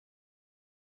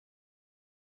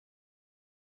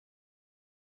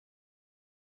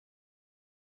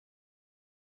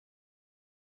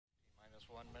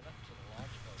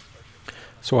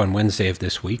So on Wednesday of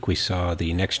this week, we saw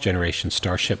the next generation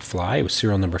Starship fly. It was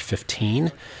serial number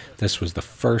 15. This was the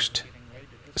first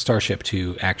Starship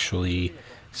to actually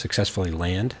successfully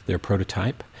land their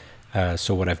prototype.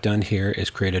 So what I've done here is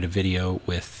created a video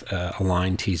with a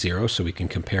line T0 so we can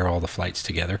compare all the flights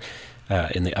together.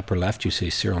 In the upper left, you see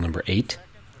serial number 8.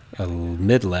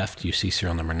 Mid left, you see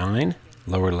serial number 9.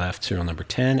 Lower left, serial number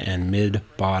 10. And mid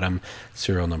bottom,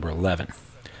 serial number 11.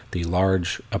 The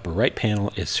large upper right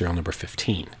panel is serial number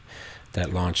 15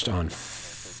 that launched on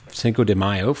Cinco de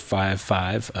Mayo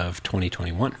 5/5 of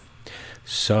 2021.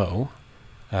 So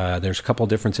there's a couple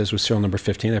differences with serial number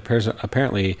 15. There's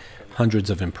apparently hundreds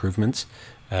of improvements,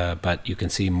 but you can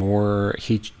see more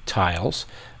heat tiles.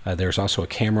 There's also a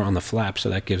camera on the flap, so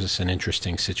that gives us an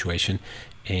interesting situation.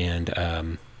 And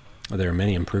there are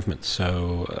many improvements.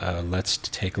 So let's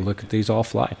take a look at these all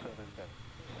fly.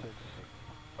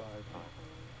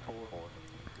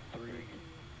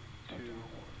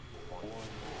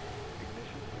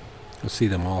 You'll see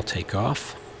them all take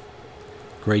off.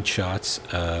 Great shots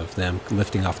of them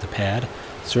lifting off the pad.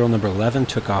 Serial number 11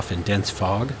 took off in dense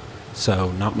fog,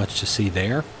 so not much to see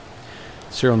there.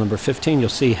 Serial number 15, you'll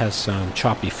see, has some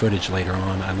choppy footage later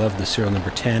on. I love the serial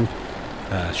number 10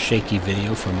 shaky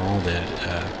video from all the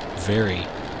very,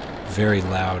 very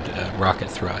loud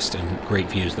rocket thrust, and great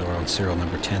views that were on serial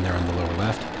number 10 there on the lower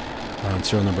left. On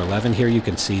serial number 11 here, you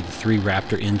can see the 3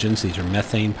 Raptor engines. These are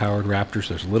methane-powered Raptors.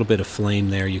 There's a little bit of flame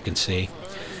there you can see.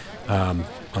 On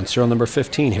serial number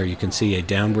 15 here, you can see a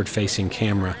downward-facing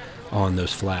camera on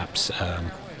those flaps.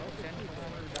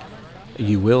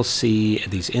 You will see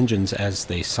these engines as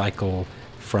they cycle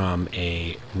from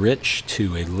a rich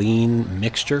to a lean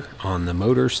mixture on the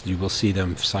motors. You will see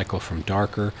them cycle from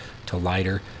darker to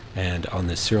lighter. And on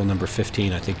the serial number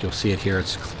 15, I think you'll see it here.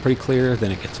 It's pretty clear,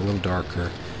 then it gets a little darker.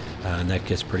 And that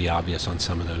gets pretty obvious on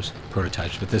some of those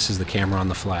prototypes. But this is the camera on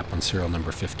the flap on serial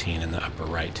number 15 in the upper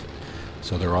right.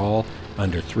 So they're all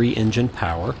under 3 engine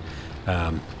power.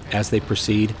 As they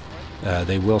proceed,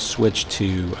 they will switch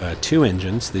to 2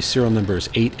 engines. The serial numbers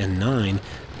 8 and 9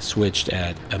 switched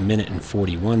at 1 minute and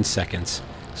 41 seconds,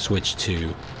 switched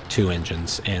to 2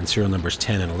 engines. And serial numbers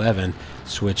 10 and 11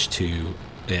 switched to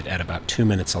it at about 2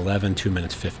 minutes 11, 2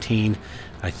 minutes 15.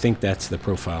 I think that's the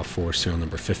profile for serial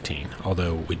number 15,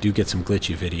 although we do get some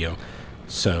glitchy video,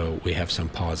 so we have some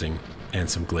pausing and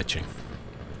some glitching.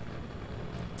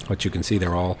 What you can see,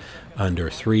 they're all under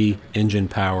 3 engine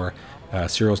power.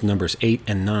 Serial numbers 8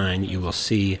 and 9, you will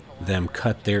see them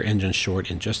cut their engine short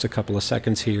in just a couple of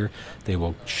seconds here. They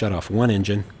will shut off 1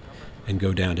 engine and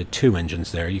go down to 2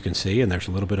 engines there, you can see, and there's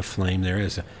a little bit of flame there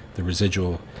as the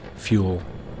residual fuel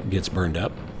gets burned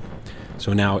up.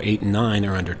 So now 8 and 9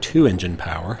 are under 2 engine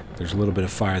power. There's a little bit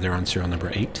of fire there on serial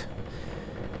number 8.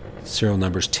 Serial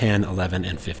numbers 10, 11,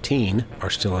 and 15 are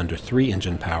still under 3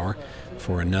 engine power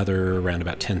for another around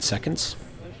about 10 seconds.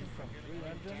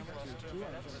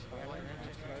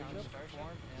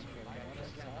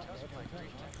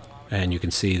 And you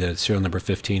can see that serial number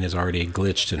 15 is already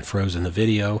glitched and frozen the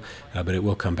video, but it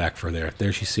will come back for there. There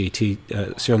you see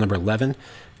serial number 11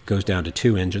 goes down to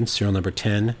 2 engines. Serial number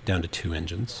 10 down to 2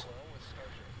 engines.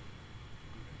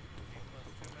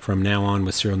 From now on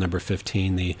with serial number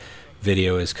 15, the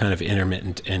video is kind of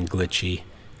intermittent and glitchy.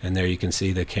 And there you can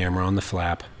see the camera on the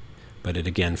flap, but it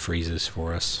again freezes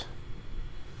for us.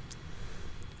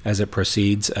 As it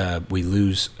proceeds, we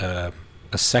lose a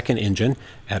second engine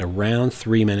at around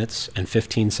 3 minutes and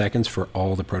 15 seconds for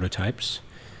all the prototypes.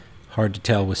 Hard to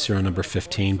tell with serial number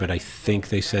 15, but I think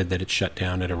they said that it shut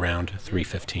down at around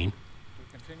 3:15.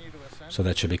 So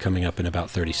that should be coming up in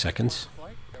about 30 seconds.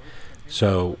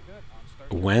 So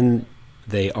when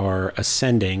they are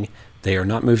ascending, they are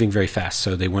not moving very fast.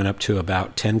 So they went up to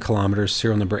about 10 kilometers.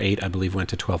 Serial number 8, I believe, went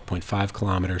to 12.5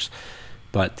 kilometers.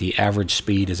 But the average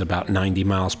speed is about 90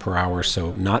 miles per hour,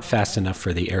 so not fast enough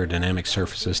for the aerodynamic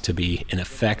surfaces to be in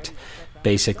effect.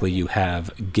 Basically, you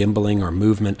have gimbaling or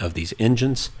movement of these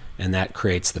engines, and that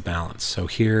creates the balance. So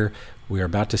here we are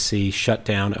about to see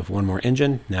shutdown of 1 more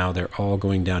engine. Now they're all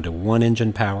going down to 1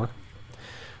 engine power.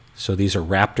 So these are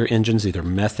Raptor engines, either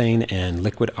methane and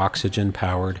liquid oxygen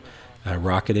powered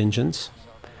rocket engines.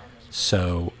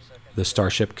 So the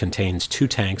Starship contains 2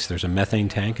 tanks. There's a methane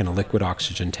tank and a liquid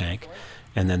oxygen tank,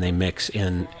 and then they mix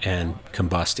in and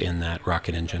combust in that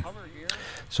rocket engine.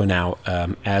 So now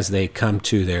as they come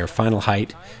to their final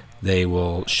height, they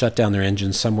will shut down their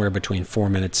engines somewhere between 4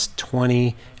 minutes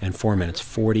 20 and 4 minutes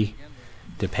 40,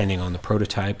 depending on the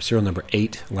prototype. Serial number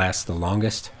 8 lasts the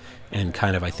longest, and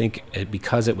kind of, I think,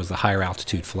 because it was the higher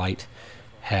altitude flight,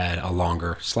 had a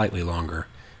longer, slightly longer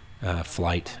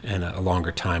flight and a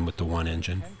longer time with the 1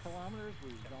 engine.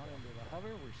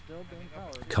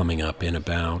 coming up in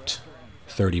about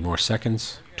 30 more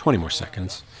seconds, 20 more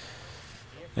seconds.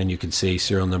 And you can see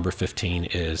serial number 15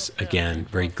 is, again,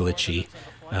 very glitchy,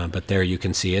 but there you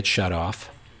can see it shut off.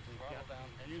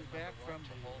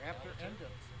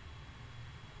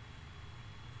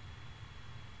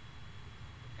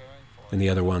 And the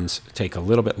other ones take a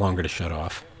little bit longer to shut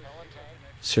off.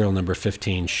 Serial number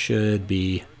 15 should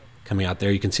be coming out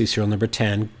there. You can see serial number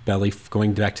 10 belly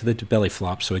going back to the belly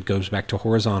flop, so it goes back to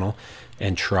horizontal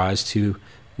and tries to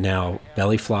now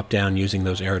belly flop down using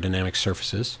those aerodynamic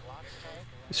surfaces.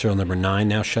 Serial number 9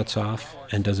 now shuts off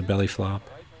and does a belly flop.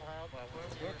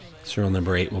 Serial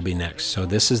number 8 will be next. So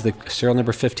this is the serial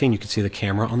number 15. You can see the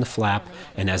camera on the flap,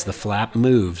 and as the flap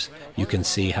moves, you can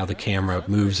see how the camera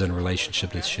moves in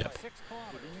relationship to the ship.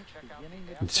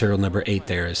 And serial number 8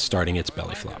 there is starting its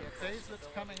belly flop.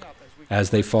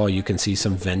 As they fall, you can see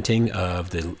some venting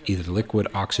of the either liquid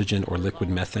oxygen or liquid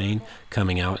methane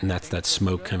coming out, and that's that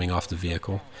smoke coming off the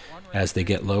vehicle. As they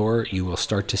get lower, you will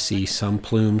start to see some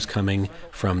plumes coming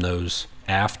from those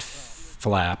aft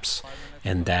flaps,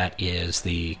 and that is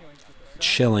the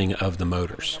chilling of the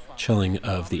motors, chilling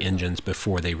of the engines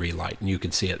before they relight. And you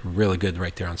can see it really good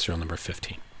right there on serial number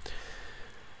 15.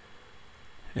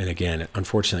 And again, it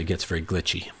unfortunately gets very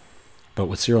glitchy. But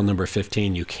with serial number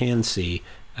 15, you can see,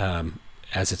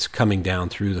 as it's coming down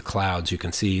through the clouds, you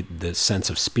can see the sense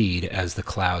of speed as the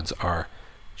clouds are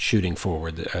shooting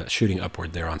forward, shooting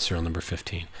upward there on serial number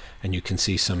 15. And you can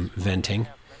see some venting.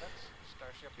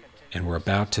 And we're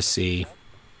about to see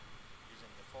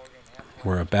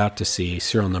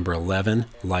serial number 11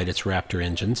 light its Raptor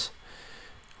engines.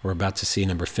 We're about to see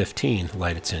number 15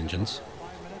 light its engines.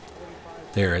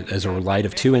 There is a light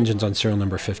of 2 engines on serial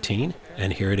number 15,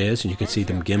 and here it is, and you can see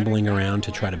them gimbaling around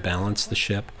to try to balance the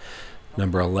ship.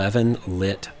 Number 11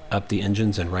 lit up the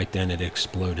engines, and right then it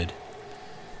exploded.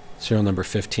 Serial number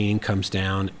 15 comes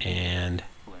down and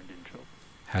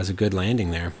has a good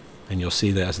landing there. And you'll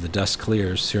see that as the dust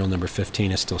clears, serial number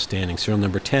 15 is still standing. Serial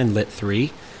number 10 lit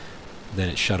 3, then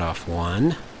it shut off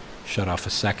 1, shut off a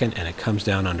second, and it comes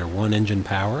down under 1 engine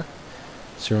power.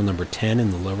 Serial number 10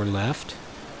 in the lower left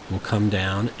will come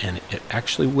down, and it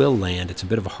actually will land. It's a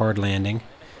bit of a hard landing,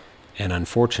 and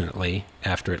unfortunately,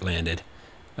 after it landed,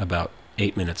 about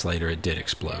 8 minutes later, it did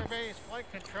explode.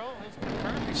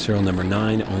 Serial number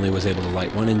 9 only was able to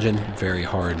light 1 engine, very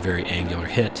hard, very angular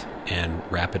hit, and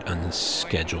rapid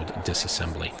unscheduled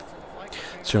disassembly.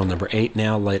 Serial number 8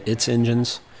 now lit its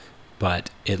engines, but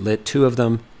it lit 2 of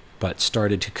them, but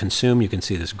started to consume. You can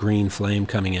see this green flame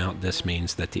coming out. This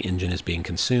means that the engine is being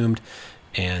consumed,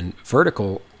 and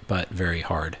vertical, but very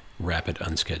hard, rapid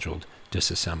unscheduled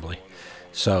disassembly.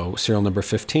 So serial number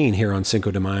 15 here on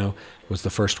Cinco de Mayo was the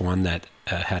first one that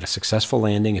had a successful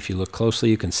landing. If you look closely,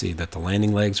 you can see that the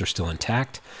landing legs are still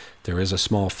intact. There is a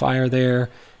small fire there.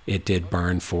 It did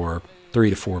burn for 3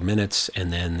 to 4 minutes,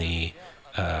 and then the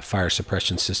fire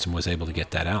suppression system was able to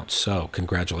get that out. So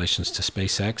congratulations to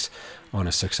SpaceX on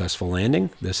a successful landing.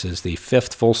 This is the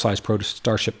 5th full-size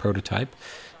Starship prototype,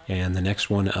 and the next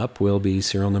one up will be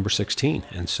serial number 16.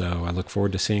 And so I look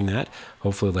forward to seeing that.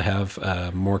 Hopefully they'll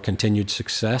have more continued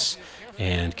success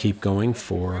and keep going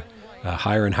for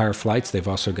higher and higher flights. They've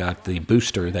also got the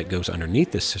booster that goes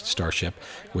underneath this Starship,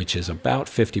 which is about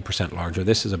 50% larger.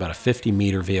 This is about a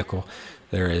 50-meter vehicle.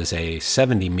 There is a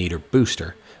 70-meter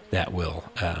booster that will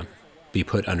be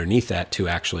put underneath that to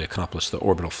actually accomplish the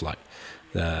orbital flight.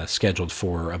 Scheduled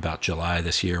for about July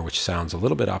this year, which sounds a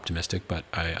little bit optimistic, but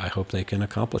I hope they can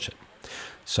accomplish it.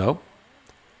 So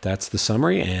that's the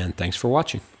summary, and thanks for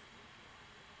watching.